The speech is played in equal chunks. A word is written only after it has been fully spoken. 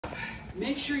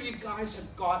make sure you guys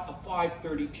have got a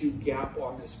 532 gap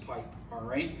on this pipe, all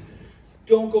right?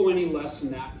 Don't go any less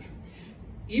than that.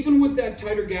 Even with that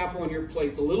tighter gap on your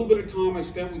plate, the little bit of time I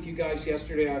spent with you guys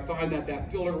yesterday, I find that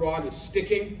that filler rod is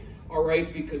sticking, all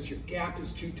right, because your gap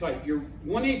is too tight. Your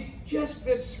 1/8 just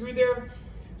fits through there.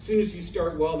 As soon as you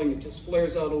start welding, it just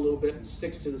flares out a little bit and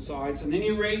sticks to the sides. And then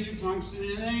you raise your tungsten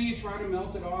and then you try to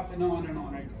melt it off, and on it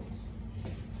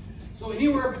goes. So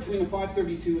anywhere between a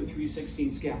 532 and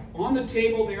 3/16 gap. On the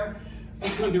table there,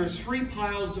 there's 3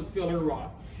 piles of filler rod.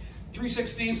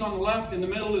 3/16 on the left, in the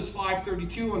middle is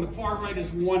 532, on the far right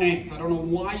is 1/8. I don't know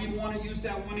why you'd want to use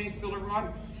that 1/8 filler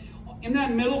rod. In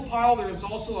that middle pile, there's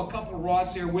also a couple of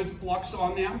rods there with flux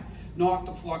on them. Knock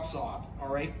the flux off, all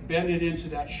right? Bend it into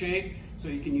that shape so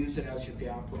you can use it as your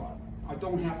gap rod. I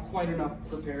don't have quite enough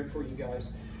prepared for you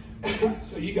guys,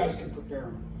 so you guys can prepare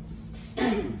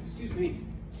them. Excuse me.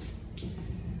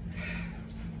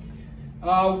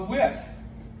 Width.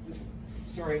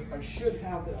 Sorry, I should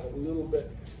have that a little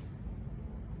bit.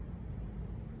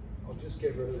 I'll just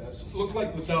get rid of that. So look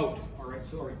like without, all right,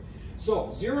 sorry.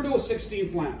 So 0 to a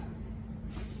 16th land.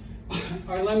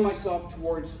 I lend myself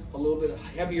towards a little bit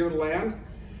heavier land.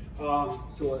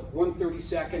 So a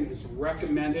 1/32 is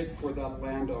recommended for that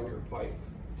land on your pipe.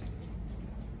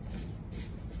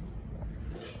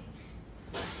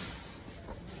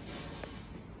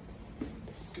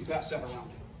 You can pass that around.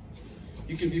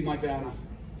 You can be my banner.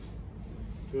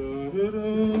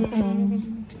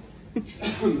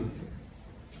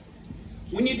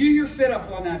 When you do your fit up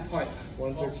on that pipe,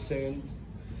 we'll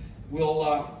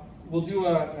do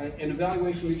an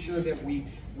evaluation, make sure that we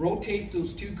rotate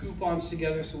those 2 coupons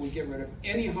together so we get rid of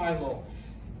any high-low.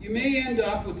 You may end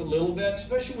up with a little bit,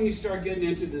 especially when you start getting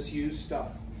into this used stuff.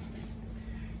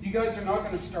 You guys are not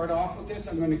going to start off with this.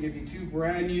 I'm going to give you 2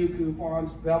 brand new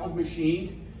coupons, beveled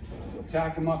machined. You'll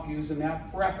tack them up using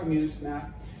that, prep them using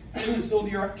that. So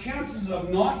your chances of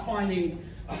not finding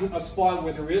a spot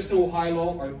where there is no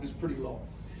high-low is pretty low.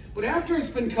 But after it's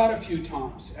been cut a few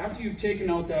times, after you've taken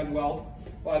out that weld,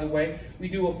 by the way, we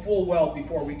do a full weld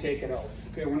before we take it out.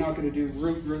 Okay, we're not going to do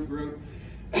root,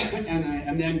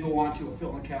 and then go on to a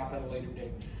fill and cap at a later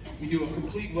date. We do a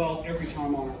complete weld every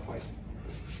time on our pipe.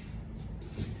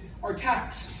 Our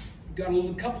tacks. We've got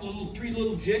a 3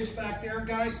 little jigs back there,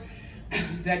 guys,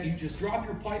 that you just drop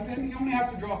your pipe in. You only have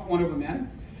to drop one of them in,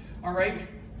 all right?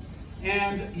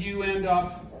 And you end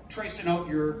up tracing out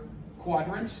your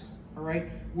quadrants, all right,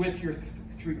 with your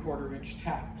 3/4 inch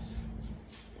tacks.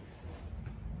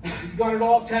 You got it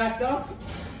all tacked up.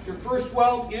 Your first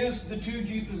weld is the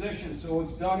 2G position, so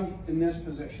it's done in this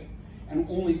position, and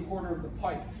only 1/4 of the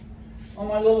pipe. On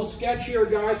my little sketch here,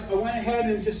 guys, I went ahead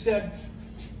and just said,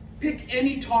 pick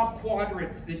any top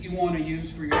quadrant that you want to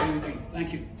use for your 2G.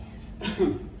 Thank you.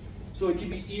 So it can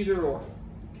be either or,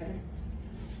 okay?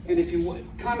 And if you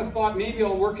kind of thought, maybe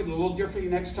I'll work it a little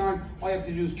differently next time, all you have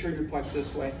to do is turn your pipe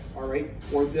this way, all right,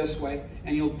 or this way,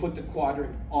 and you'll put the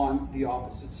quadrant on the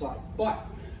opposite side. But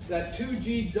that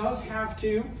 2G does have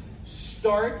to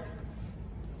start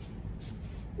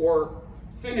or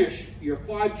finish your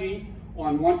 5G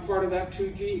on one part of that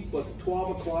 2G, but the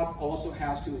 12 o'clock also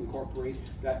has to incorporate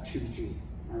that 2G,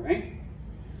 all right?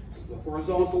 So the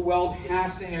horizontal weld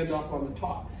has to end up on the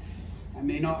top. That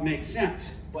may not make sense,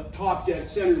 but top dead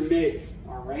center may,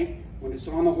 all right? When it's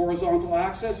on the horizontal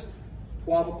axis,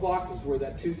 12 o'clock is where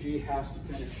that 2G has to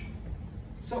finish.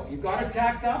 So you've got it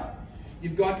tacked up.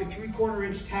 You've got your 3/4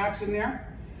 inch tacks in there.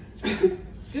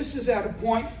 This is at a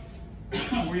point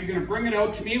where you're going to bring it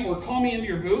out to me or call me into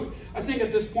your booth. I think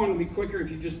at this point it'll be quicker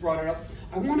if you just brought it up.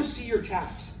 I want to see your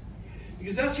tacks,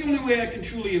 because that's the only way I can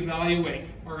truly evaluate,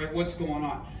 all right, what's going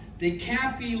on. They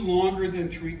can't be longer than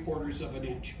 3/4 of an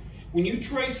inch. When you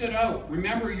trace it out,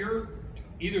 remember your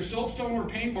either soapstone or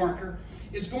paint marker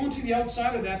is going to the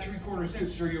outside of that 3/4 inch,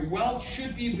 so your weld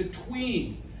should be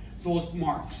between those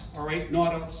marks, all right,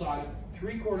 not outside of it.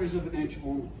 3/4 of an inch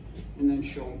only, and then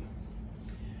show me.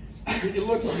 It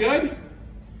looks good.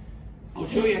 I'll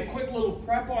show you a quick little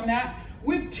prep on that.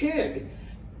 With TIG,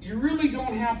 you really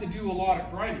don't have to do a lot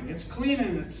of grinding. It's clean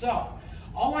in itself.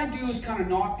 All I do is kind of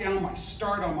knock down my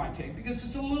start on my TIG because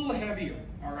it's a little heavier,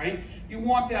 all right? You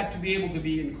want that to be able to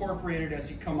be incorporated as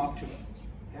you come up to it,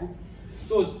 okay?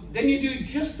 So then you do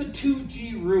just the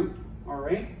 2G root, all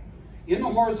right? In the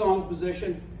horizontal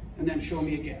position, and then show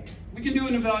me again. We can do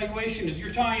an evaluation. Is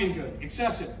your tie-in good?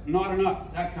 Excessive? Not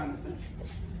enough? That kind of thing.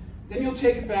 Then you'll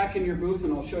take it back in your booth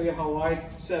and I'll show you how I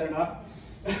set it up.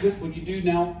 When you do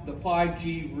now the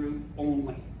 5G root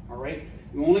only, all right?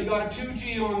 You only got a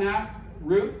 2G on that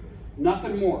root,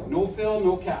 nothing more. No fill,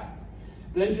 no cap.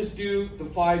 Then just do the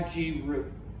 5G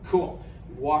root. Cool.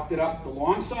 You've walked it up the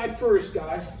long side first,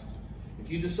 guys. If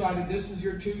you decided this is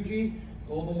your 2G,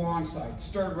 go the long side.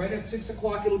 Start right at 6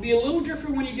 o'clock. It'll be a little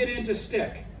different when you get into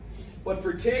stick. But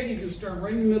for TIG, you can start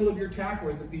right in the middle of your tack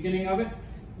or at the beginning of it.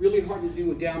 Really hard to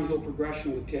do a downhill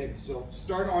progression with TIG. So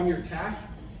start on your tack,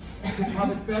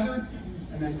 have it feathered,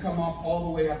 and then come up all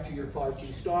the way up to your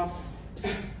 5G stop,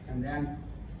 and then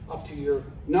up to your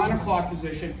 9 o'clock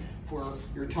position for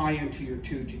your tie-in to your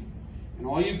 2G. And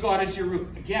all you've got is your root.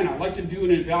 Again, I like to do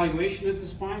an evaluation at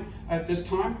this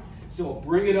time, so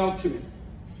bring it out to me.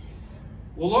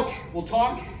 We'll look, we'll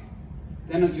talk,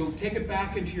 then you'll take it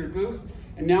back into your booth,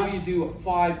 and now you do a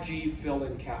 5G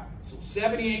fill-in cap. So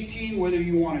 7018, whether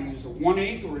you want to use a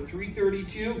 1/8 or a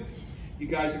 332, you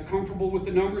guys are comfortable with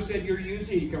the numbers that you're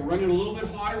using. You can run it a little bit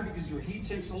hotter because your heat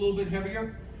sink's a little bit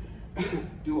heavier.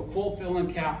 Do a full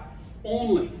fill-in cap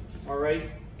only, all right,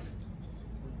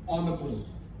 on the boom,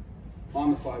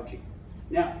 on the 5G.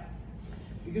 Now,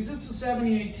 because it's a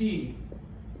 7018,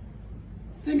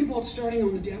 think about starting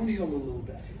on the downhill a little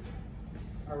bit,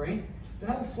 all right?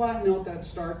 That'll flatten out that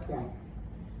start point,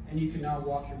 and you can now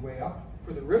walk your way up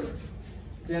for the root.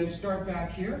 Then start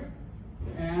back here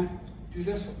and do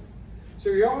this one. So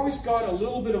you always got a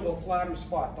little bit of a flatter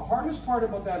spot. The hardest part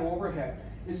about that overhead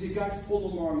is you guys pull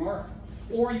the long arc,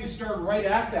 or you start right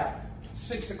at that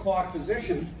 6 o'clock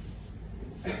position,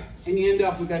 and you end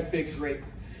up with that big drape.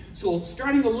 So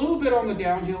starting a little bit on the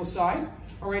downhill side,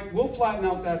 all right, we'll flatten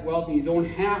out that weld, and you don't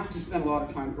have to spend a lot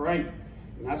of time grinding.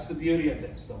 And that's the beauty of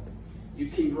this, though. You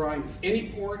can grind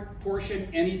any portion,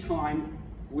 anytime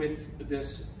with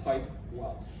this pipe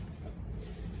weld.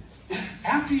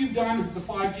 After you've done the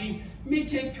 5G, it may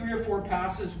take 3 or 4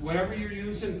 passes, whatever you're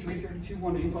using, 332,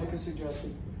 1/8 like I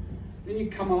suggested. Then you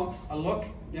come out, a look,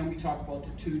 then we talk about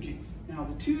the 2G. Now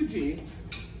the 2G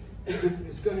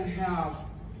is going to have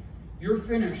your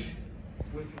finish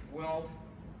with weld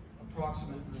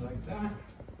approximately like that,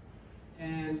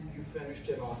 and you finished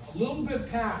it off. A little bit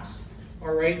past,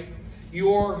 all right,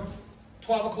 your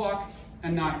 12 o'clock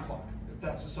and 9 o'clock, if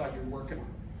that's the side you're working on.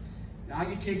 Now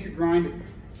you take your grinder.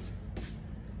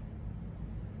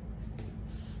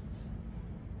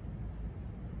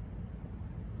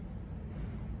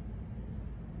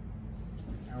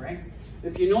 All right,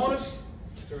 if you notice,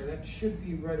 sorry, that should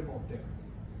be right about there.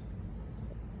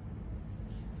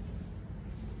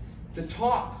 The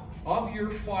top of your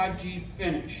 5G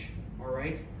finish, all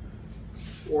right,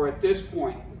 or at this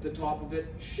point, the top of it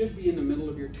should be in the middle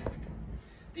of your tack.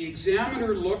 The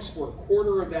examiner looks for a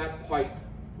quarter of that pipe,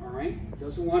 all right?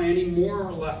 Doesn't want any more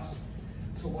or less.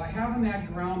 So by having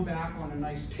that ground back on a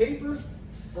nice taper,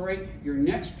 all right, your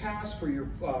next pass for your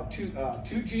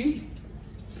 2G,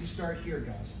 you start here,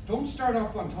 guys. Don't start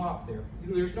up on top there.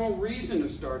 There's no reason to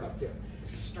start up there.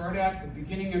 Start at the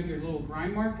beginning of your little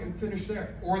grind mark and finish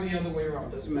there, or the other way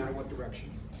around, doesn't matter what direction,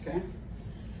 okay?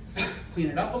 Clean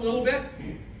it up a little bit.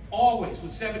 Always,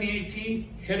 with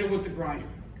 7018, hit it with the grinder.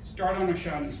 Start on a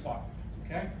shiny spot,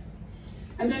 okay?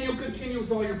 And then you'll continue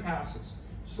with all your passes,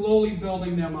 slowly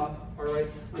building them up, all right,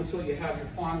 until you have your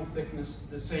final thickness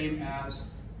the same as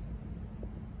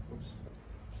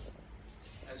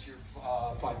your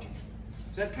 5G.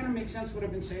 Does that kind of make sense what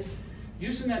I've been saying?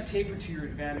 Using that taper to your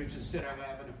advantage instead of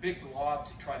having a big glob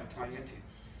to try to tie into.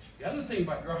 The other thing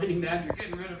by grinding that, you're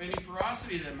getting rid of any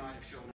porosity that might have shown up.